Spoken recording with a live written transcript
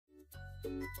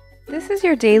This is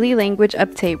your daily language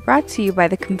update brought to you by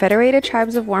the Confederated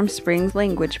Tribes of Warm Springs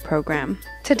language program.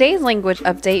 Today's language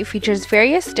update features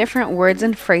various different words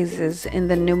and phrases in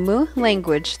the Numu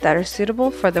language that are suitable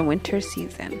for the winter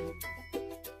season.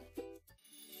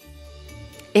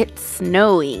 It's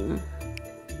snowing.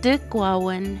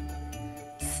 Dukwawan.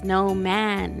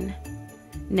 Snowman.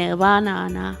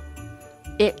 Nevanana.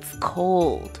 It's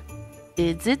cold.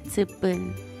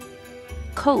 Izitsipin.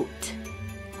 Coat.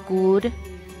 Good.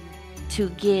 To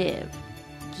give.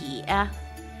 Gia.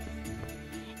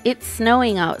 It's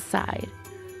snowing outside.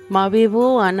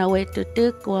 Mabibu anawetu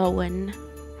dukwawan.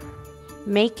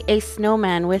 Make a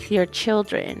snowman with your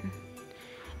children.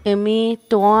 Imi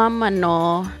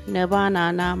tuamano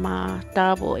nebanana ma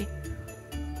taboy.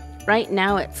 Right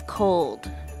now it's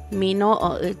cold. Mino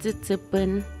o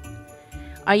izitsipin.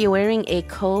 Are you wearing a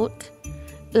coat?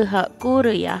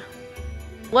 Uhakuruya.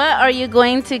 What are you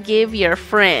going to give your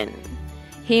friend?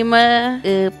 Hima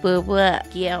upuwa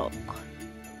gyok.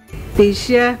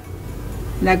 Bisha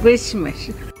na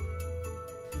Christmas.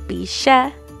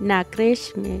 Bisha na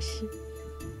Christmas.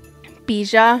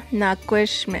 Bija na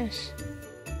Christmas.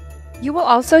 You will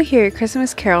also hear a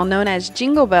Christmas carol known as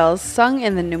Jingle Bells sung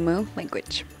in the Numu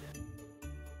language.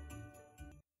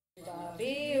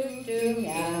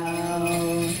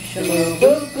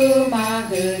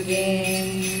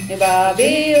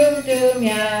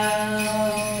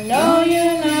 No,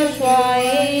 you're not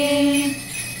trying.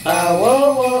 I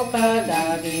will walk a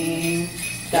doggy.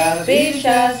 The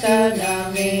bisha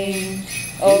sanami.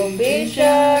 Oh,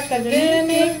 bisha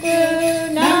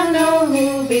kadimiku. Now know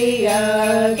who be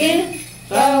again.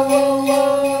 Kawo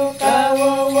wo,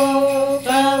 kawo wo,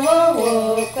 kawo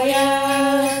wo, kaya.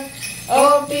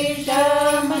 Oh, bisha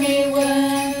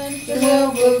maniwan.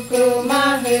 Sumubuku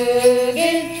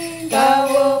mahugin.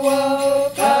 Kawo wo,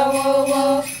 kawo wo.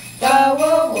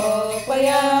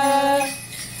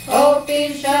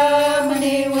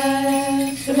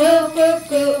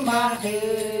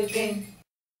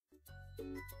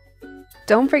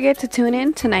 Don't forget to tune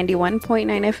in to 91.9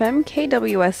 FM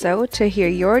KWSO to hear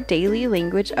your daily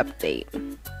language update.